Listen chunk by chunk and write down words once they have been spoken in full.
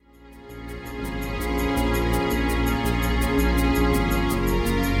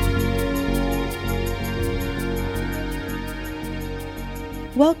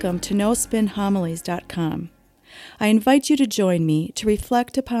Welcome to nospinhomilies.com. I invite you to join me to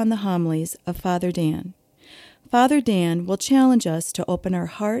reflect upon the homilies of Father Dan. Father Dan will challenge us to open our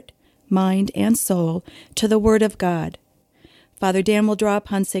heart, mind, and soul to the Word of God. Father Dan will draw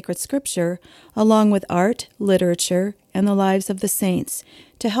upon sacred scripture along with art, literature, and the lives of the saints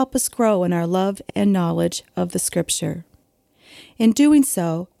to help us grow in our love and knowledge of the scripture. In doing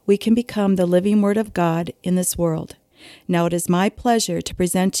so, we can become the living Word of God in this world. Now it is my pleasure to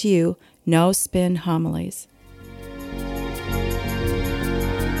present to you No Spin Homilies.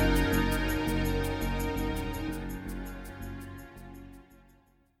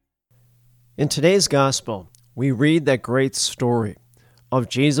 In today's Gospel, we read that great story of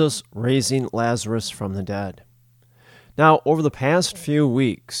Jesus raising Lazarus from the dead. Now, over the past few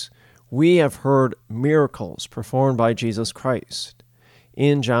weeks, we have heard miracles performed by Jesus Christ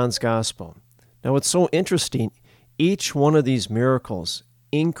in John's Gospel. Now, it's so interesting. Each one of these miracles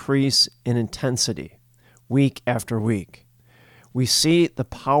increase in intensity week after week. We see the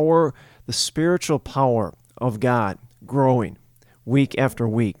power, the spiritual power of God growing week after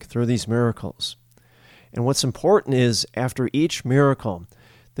week through these miracles. And what's important is, after each miracle,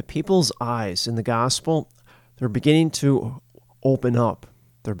 the people's eyes in the gospel, they're beginning to open up.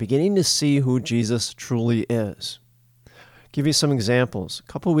 They're beginning to see who Jesus truly is. I'll give you some examples.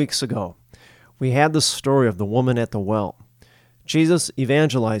 A couple weeks ago, we had the story of the woman at the well. Jesus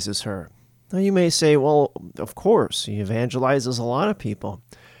evangelizes her. Now you may say, well, of course, he evangelizes a lot of people.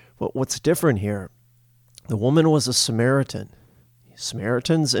 But what's different here? The woman was a Samaritan.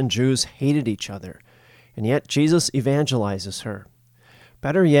 Samaritans and Jews hated each other, and yet Jesus evangelizes her.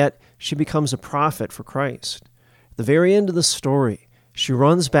 Better yet, she becomes a prophet for Christ. At the very end of the story, she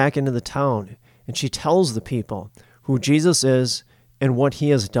runs back into the town, and she tells the people who Jesus is and what he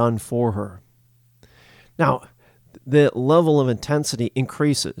has done for her. Now, the level of intensity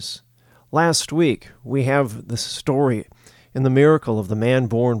increases. Last week, we have the story in the miracle of the man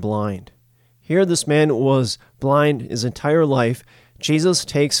born blind. Here, this man was blind his entire life. Jesus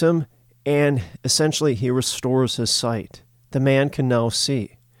takes him, and essentially he restores his sight. The man can now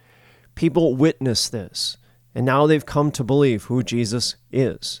see. People witness this, and now they've come to believe who Jesus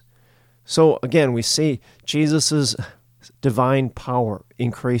is. So again, we see Jesus' divine power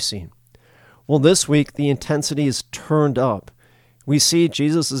increasing. Well, this week, the intensity is turned up. We see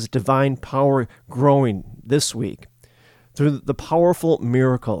Jesus' divine power growing this week through the powerful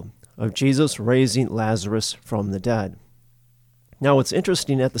miracle of Jesus raising Lazarus from the dead. Now, what's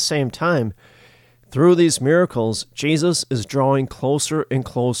interesting at the same time, through these miracles, Jesus is drawing closer and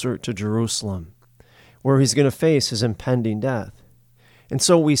closer to Jerusalem, where he's going to face his impending death. And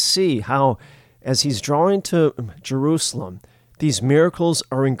so we see how, as he's drawing to Jerusalem, these miracles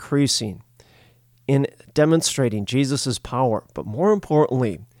are increasing in demonstrating Jesus' power. But more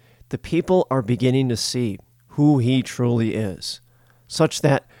importantly, the people are beginning to see who he truly is, such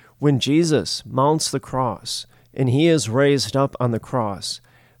that when Jesus mounts the cross and he is raised up on the cross,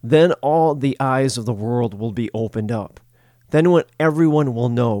 then all the eyes of the world will be opened up. Then when everyone will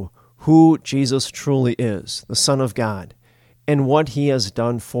know who Jesus truly is, the Son of God, and what he has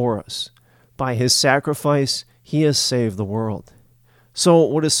done for us. By his sacrifice, he has saved the world. So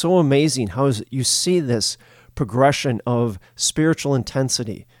what is so amazing, how is you see this progression of spiritual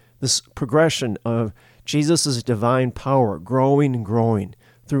intensity, this progression of Jesus' divine power growing and growing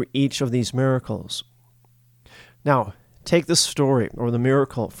through each of these miracles. Now, take the story or the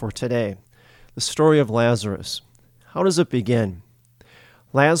miracle for today, the story of Lazarus. How does it begin?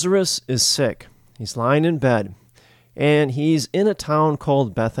 Lazarus is sick. He's lying in bed, and he's in a town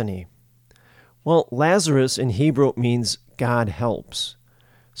called Bethany. Well, Lazarus in Hebrew means God helps.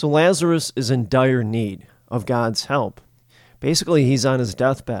 So Lazarus is in dire need of God's help. Basically, he's on his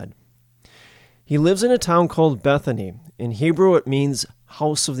deathbed. He lives in a town called Bethany. In Hebrew, it means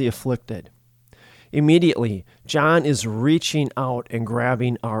house of the afflicted. Immediately, John is reaching out and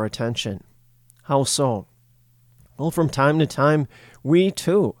grabbing our attention. How so? Well, from time to time, we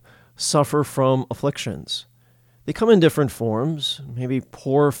too suffer from afflictions. They come in different forms, maybe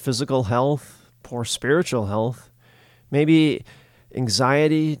poor physical health, poor spiritual health, maybe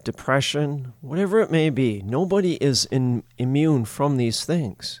anxiety, depression, whatever it may be. Nobody is immune from these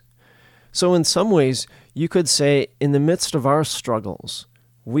things. So in some ways, you could say, in the midst of our struggles,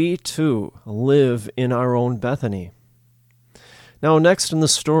 we too live in our own Bethany. Now, next in the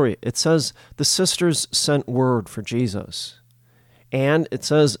story, it says the sisters sent word for Jesus. And it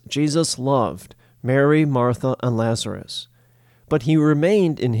says Jesus loved Mary, Martha, and Lazarus. But he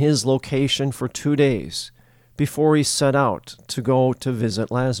remained in his location for 2 days before he set out to go to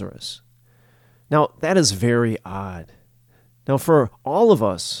visit Lazarus. Now, that is very odd. Now, for all of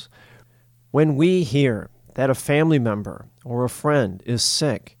us, when we hear that a family member or a friend is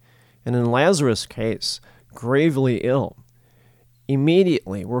sick, and in Lazarus' case, gravely ill,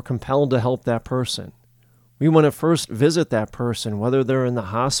 immediately we're compelled to help that person. We want to first visit that person, whether they're in the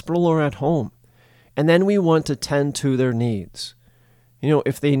hospital or at home, and then we want to tend to their needs.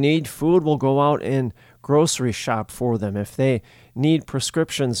 If they need food, we'll go out and grocery shop for them. If they need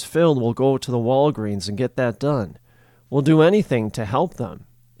prescriptions filled, we'll go to the Walgreens and get that done. We'll do anything to help them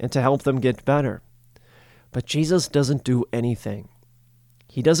and to help them get better. But Jesus doesn't do anything.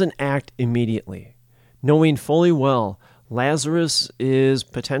 He doesn't act immediately, knowing fully well Lazarus is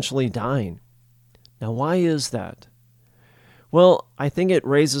potentially dying. Now, why is that? Well, I think it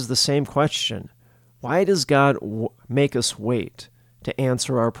raises the same question. Why does God make us wait to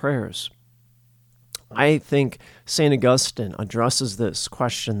answer our prayers? I think St. Augustine addresses this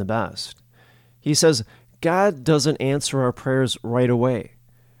question the best. He says, God doesn't answer our prayers right away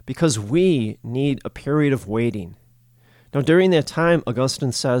because we need a period of waiting. Now, during that time,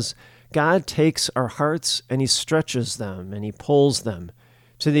 Augustine says, God takes our hearts and he stretches them and he pulls them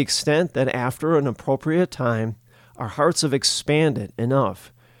to the extent that after an appropriate time, our hearts have expanded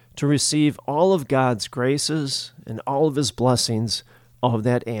enough to receive all of God's graces and all of his blessings of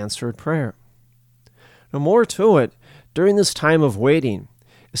that answered prayer. Now, more to it, during this time of waiting,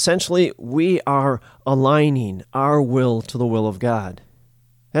 essentially we are aligning our will to the will of God.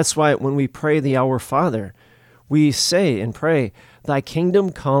 That's why when we pray the Our Father, we say and pray, Thy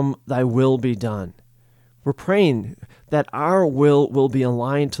kingdom come, thy will be done. We're praying that our will be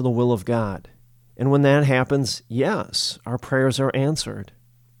aligned to the will of God. And when that happens, yes, our prayers are answered.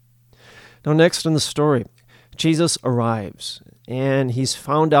 Now, next in the story, Jesus arrives, and he's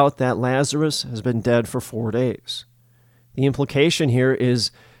found out that Lazarus has been dead for 4 days. The implication here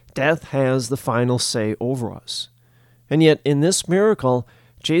is death has the final say over us. And yet, in this miracle,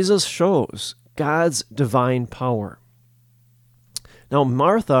 Jesus shows God's divine power. Now,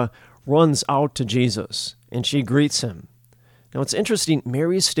 Martha runs out to Jesus, and she greets him. Now, it's interesting,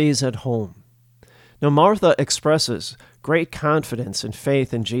 Mary stays at home. Now, Martha expresses great confidence and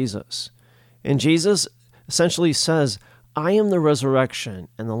faith in Jesus. And Jesus essentially says, I am the resurrection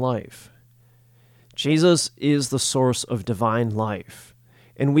and the life. Jesus is the source of divine life,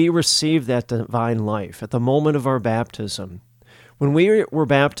 and we receive that divine life at the moment of our baptism. When we were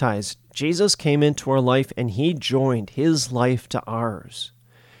baptized, Jesus came into our life and he joined his life to ours,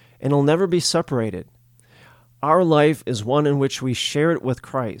 and it'll never be separated. Our life is one in which we share it with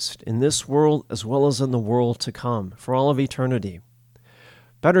Christ in this world as well as in the world to come for all of eternity.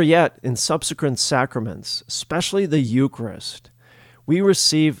 Better yet, in subsequent sacraments, especially the Eucharist, we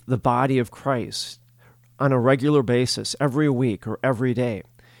receive the body of Christ on a regular basis, every week or every day.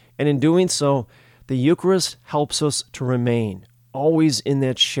 And in doing so, the Eucharist helps us to remain always in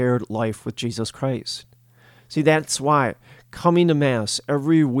that shared life with Jesus Christ. See, that's why coming to Mass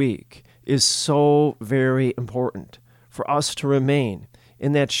every week is so very important for us to remain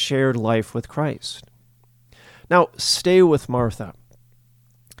in that shared life with Christ. Now, stay with Martha.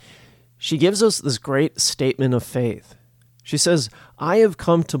 She gives us this great statement of faith. She says, I have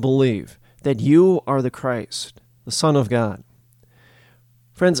come to believe that you are the Christ, the Son of God.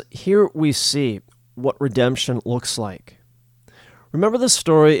 Friends, here we see what redemption looks like. Remember the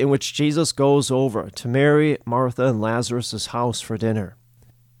story in which Jesus goes over to Mary, Martha, and Lazarus' house for dinner.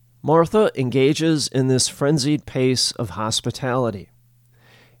 Martha engages in this frenzied pace of hospitality,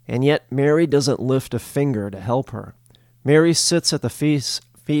 and yet Mary doesn't lift a finger to help her. Mary sits at the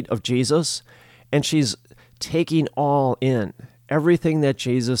feet of Jesus, and she's taking all in, everything that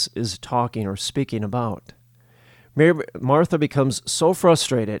Jesus is talking or speaking about. Martha becomes so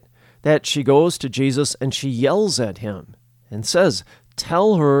frustrated that she goes to Jesus and she yells at him and says,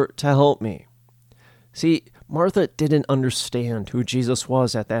 tell her to help me. See, Martha didn't understand who Jesus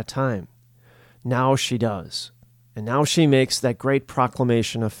was at that time. Now she does. And now she makes that great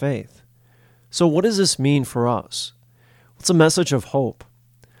proclamation of faith. So what does this mean for us? It's a message of hope.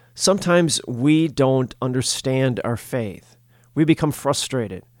 Sometimes we don't understand our faith. We become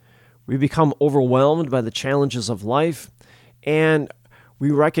frustrated. We become overwhelmed by the challenges of life, and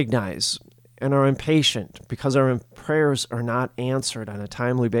we recognize and are impatient because our prayers are not answered on a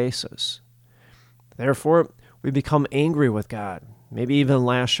timely basis. Therefore, we become angry with God, maybe even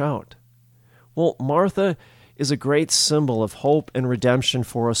lash out. Well, Martha is a great symbol of hope and redemption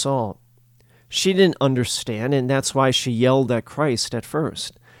for us all. She didn't understand, and that's why she yelled at Christ at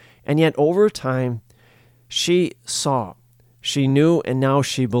first. And yet over time, she saw, she knew, and now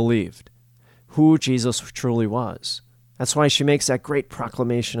she believed who Jesus truly was. That's why she makes that great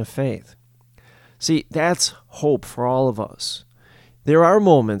proclamation of faith. See, that's hope for all of us. There are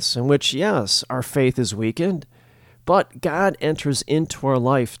moments in which, yes, our faith is weakened, but God enters into our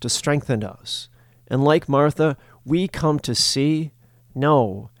life to strengthen us. And like Martha, we come to see,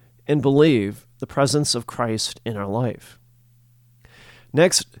 know, and believe the presence of Christ in our life.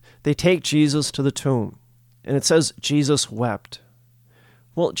 Next, they take Jesus to the tomb, and it says Jesus wept.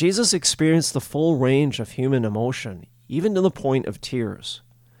 Well, Jesus experienced the full range of human emotion, even to the point of tears.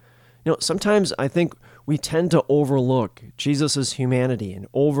 Sometimes I think we tend to overlook Jesus' humanity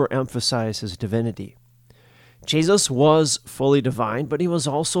and overemphasize his divinity. Jesus was fully divine, but he was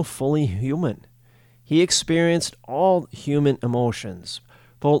also fully human. He experienced all human emotions,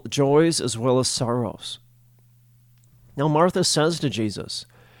 both joys as well as sorrows. Now Martha says to Jesus,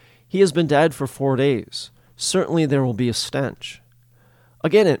 "He has been dead for 4 days. Certainly there will be a stench."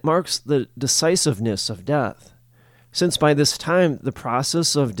 Again, it marks the decisiveness of death, since by this time the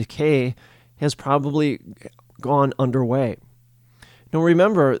process of decay has probably gone underway. Now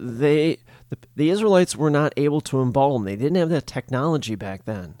remember, the Israelites were not able to embalm. They didn't have that technology back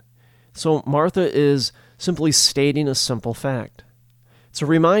then. So Martha is simply stating a simple fact. It's a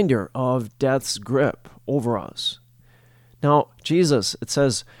reminder of death's grip over us. Now, Jesus, it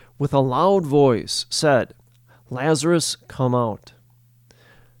says, with a loud voice said, "Lazarus, come out."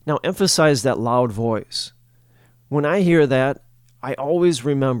 Now, emphasize that loud voice. When I hear that, I always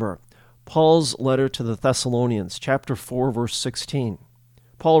remember Paul's letter to the Thessalonians, chapter 4, verse 16.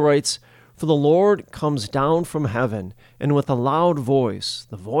 Paul writes, "For the Lord comes down from heaven, and with a loud voice,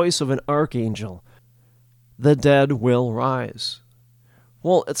 the voice of an archangel, the dead will rise."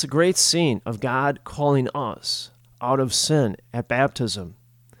 Well, it's a great scene of God calling us out of sin at baptism,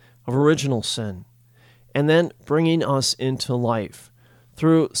 of original sin, and then bringing us into life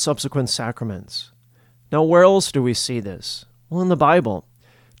through subsequent sacraments. Now, where else do we see this? Well, in the Bible.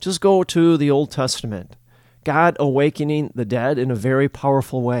 Just go to the Old Testament. God awakening the dead in a very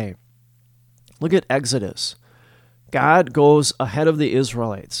powerful way. Look at Exodus. God goes ahead of the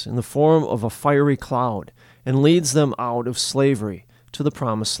Israelites in the form of a fiery cloud and leads them out of slavery to the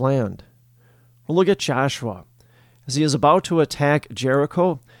promised land. Well, look at Joshua. As he is about to attack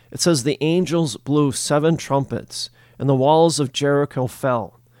Jericho, it says the angels blew 7 trumpets, and the walls of Jericho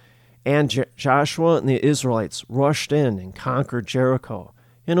fell. And Joshua and the Israelites rushed in and conquered Jericho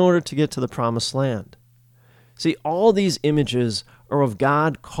in order to get to the promised land. See, all these images are of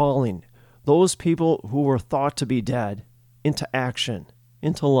God calling those people who were thought to be dead into action,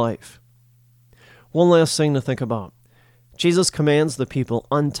 into life. One last thing to think about. Jesus commands the people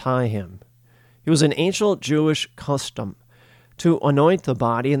untie him. It was an ancient Jewish custom to anoint the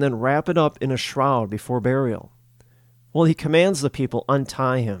body and then wrap it up in a shroud before burial. Well, he commands the people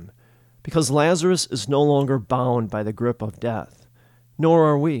untie him because Lazarus is no longer bound by the grip of death, nor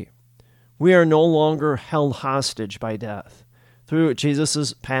are we. We are no longer held hostage by death. Through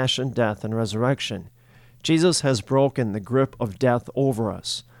Jesus' passion, death, and resurrection, Jesus has broken the grip of death over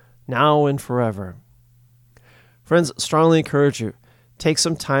us, now and forever. Friends, strongly encourage you, take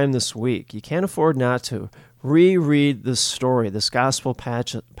some time this week. You can't afford not to. Reread this story, this gospel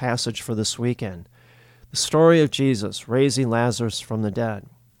passage for this weekend. The story of Jesus raising Lazarus from the dead.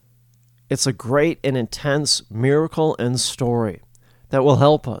 It's a great and intense miracle and story that will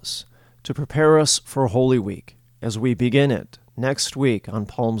help us to prepare us for Holy Week as we begin it next week on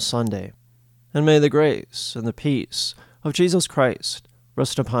Palm Sunday. And may the grace and the peace of Jesus Christ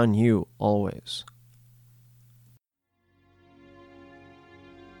rest upon you always.